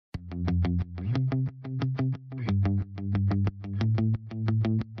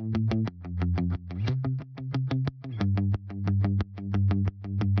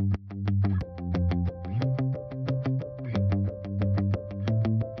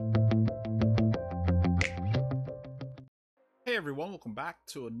everyone, welcome back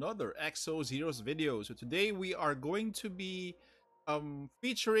to another Exos Heroes video. So today we are going to be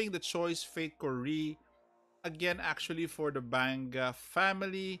featuring the choice Fatecore again, actually, for the Banga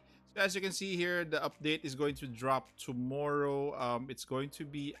family. So as you can see here, the update is going to drop tomorrow. It's going to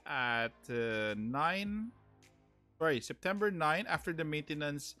be at 9, sorry, September 9 after the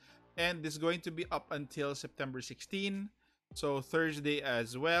maintenance, and this is going to be up until September 16, so Thursday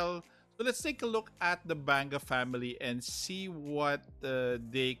as well. So let's take a look at the Banga family and see what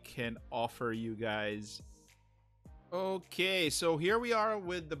they can offer you guys. Okay, so here we are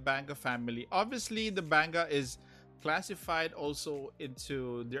with the Banga family. Obviously, the Banga is classified also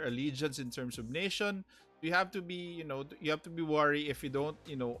into their allegiance in terms of nation. You have to be, you have to be worried if you don't,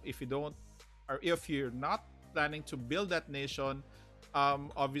 if you don't, or if you're not planning to build that nation.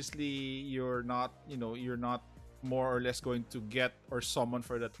 Obviously, you're not, you're not more or less going to get or summon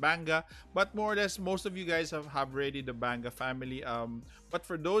for that Banga. But more or less, most of you guys have already the Banga family. But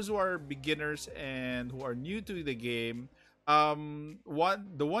for those who are beginners and who are new to the game,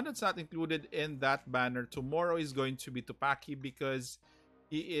 the one that's not included in that banner tomorrow is going to be Tupaki, because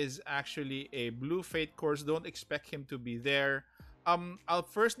he is actually a blue fate course. Don't expect him to be there. I'll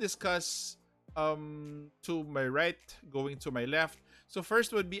first discuss to my right, going to my left. So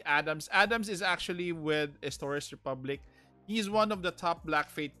first would be Adams. Adams is actually with Estores Republic. He's one of the top Black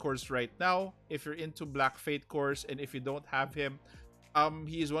Fate cores right now. If you're into Black Fate cores and if you don't have him,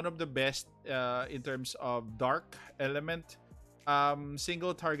 he is one of the best in terms of dark element.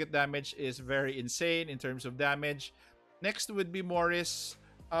 Single target damage is very insane in terms of damage. Next would be Morris.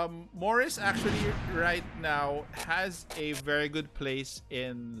 Morris actually right now has a very good place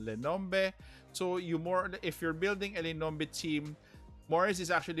in Lenombe. So if you're building a Lenombe team, Morris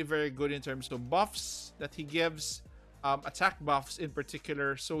is actually very good in terms of buffs that he gives, attack buffs in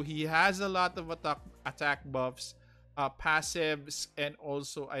particular. So he has a lot of attack buffs, passives, and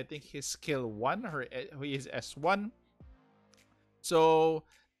also I think his skill 1 or he is S1. So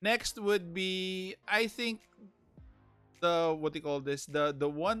next would be, I think, the what they call this, the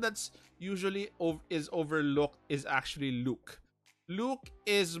one that's usually is overlooked is actually Luke. Luke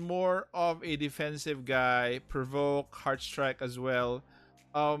is more of a defensive guy, provoke, heart strike as well.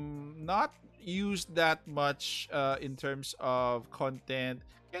 Not used that much in terms of content.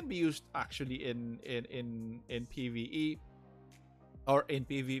 Can be used actually in PvE or in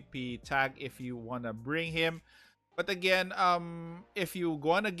PvP tag if you wanna bring him. But again, if you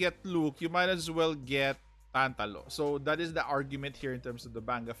wanna get Luke, you might as well get Tantalo. So that is the argument here in terms of the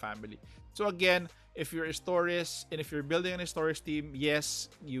Banga family. So again, if you're a Storis and if you're building an Storis team, yes,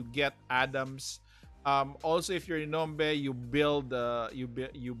 you get Adams. Also, if you're in Nombe, you build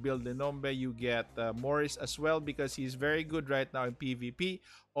Nombe, you get Morris as well, because he's very good right now in PvP,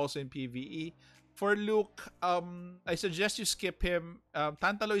 also in PvE. For Luke, I suggest you skip him.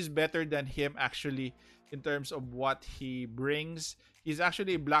 Tantalo is better than him actually in terms of what he brings. He's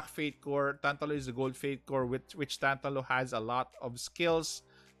actually a Black Fate core. Tantalo is a Gold Fate core, which Tantalo has a lot of skills.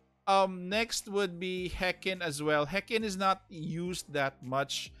 Next would be Hecken as well. Hecken is not used that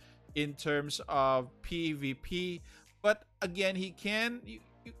much in terms of PvP, but again, he can.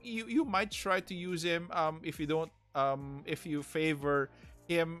 You might try to use him if you don't if you favor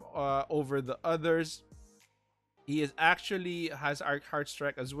him over the others. He is actually has Arc Heart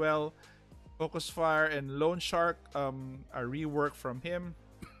Strike as well. Focus Fire and Lone Shark a rework from him.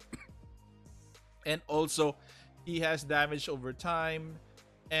 And also he has damage over time.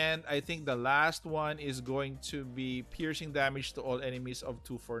 And I think the last one is going to be piercing damage to all enemies of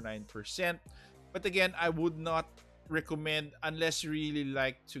 249%. But again, I would not recommend unless you really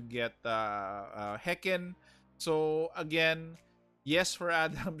like to get Hecken. So again, yes for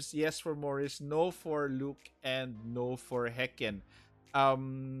Adams, yes for Morris, no for Luke, and no for Hecken.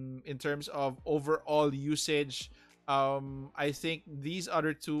 In terms of overall usage, I think these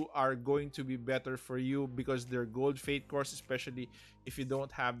other two are going to be better for you because they're Gold Fate cores, especially if you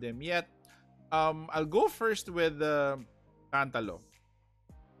don't have them yet. I'll go first with Tantalo.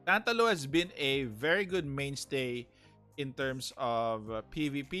 Tantalo has been a very good mainstay in terms of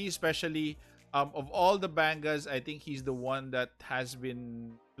PvP, especially of all the Bangas. I think he's the one that has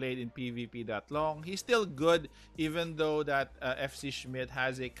been played in PvP that long. He's still good, even though that FC Schmidt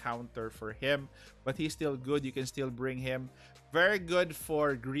has a counter for him, but he's still good. You can still bring him. Very good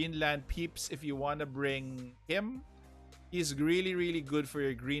for Greenland peeps if you want to bring him. He's really, really good for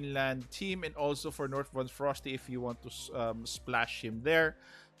your Greenland team, and also for North Von Frosty if you want to splash him there.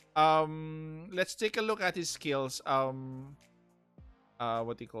 Let's take a look at his skills. What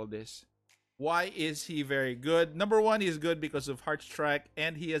do you call this? Why is he very good? Number one, he's good because of Heart Strike,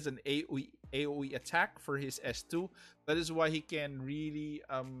 and he has an AoE attack for his S2. That is why he can really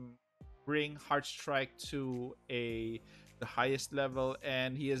bring Heart Strike to the highest level,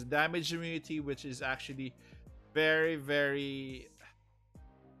 and he has damage immunity, which is actually very, very,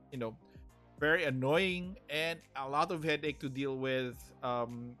 you know, very annoying and a lot of headache to deal with.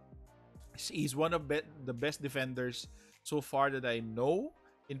 He's one of the best defenders so far that I know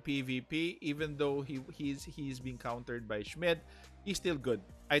in PvP. Even though he's being countered by Schmidt, he's still good.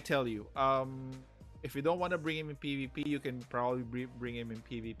 I tell you. If you don't want to bring him in PvP, you can probably bring him in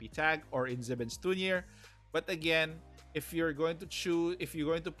PvP tag or in Zebens Tunir. But again, if you're going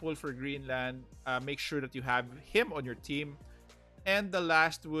to pull for Greenland, make sure that you have him on your team. And the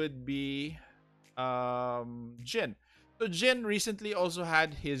last would be Jin. So Jin recently also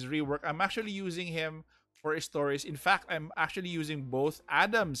had his rework. I'm actually using him for his stories. In fact, I'm actually using both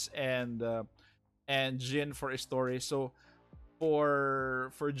Adams and Jin for his stories. So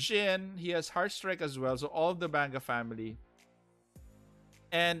for Jin, he has Heart Strike as well. So all of the Banga family.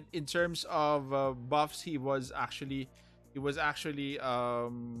 And in terms of buffs, he was actually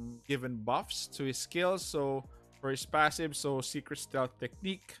given buffs to his skills. So for his passive, so Secret Stealth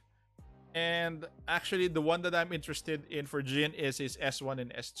Technique. And actually, the one that I'm interested in for Jin is his S1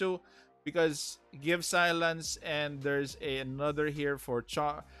 and S2 because give silence, and there's another here for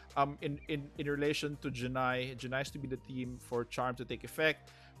in relation to Janai. Janai is to be the team for charm to take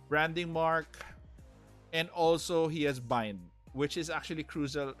effect, branding mark, and also he has bind, which is actually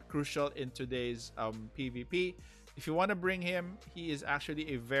crucial in today's PvP. If you want to bring him, he is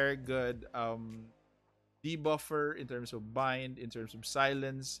actually a very good debuffer in terms of bind, in terms of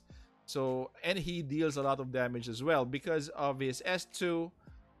silence. So, and he deals a lot of damage as well because of his S2.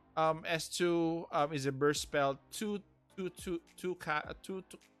 S2 is a burst spell, two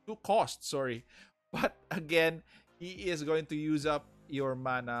cost. Sorry, but again, he is going to use up your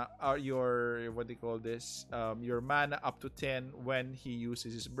mana, or your what do you call this? Your mana up to 10 when he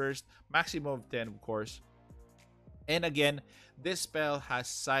uses his burst, maximum of 10, of course. And again, this spell has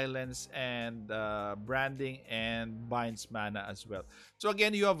silence and branding and binds mana as well. So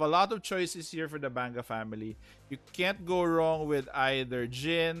again, you have a lot of choices here for the Banga family. You can't go wrong with either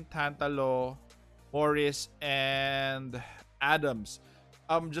Jin, Tantalo, Morris, and Adams.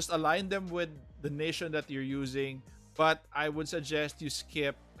 Just align them with the nation that you're using. But I would suggest you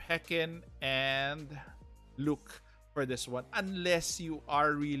skip Pekin and Luke for this one, unless you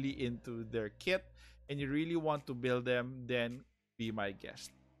are really into their kit and you really want to build them, then be my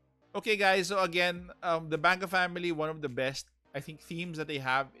guest. Okay, guys. So again, the Banga family, one of the best, I think, themes that they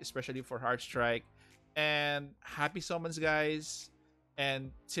have, especially for Heart Strike. And happy summons, guys.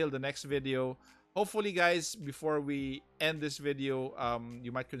 And till the next video. Hopefully, guys, before we end this video,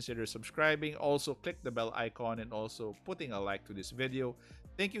 you might consider subscribing. Also, click the bell icon and also putting a like to this video.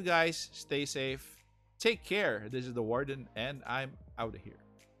 Thank you, guys. Stay safe. Take care. This is the Warden, and I'm out of here.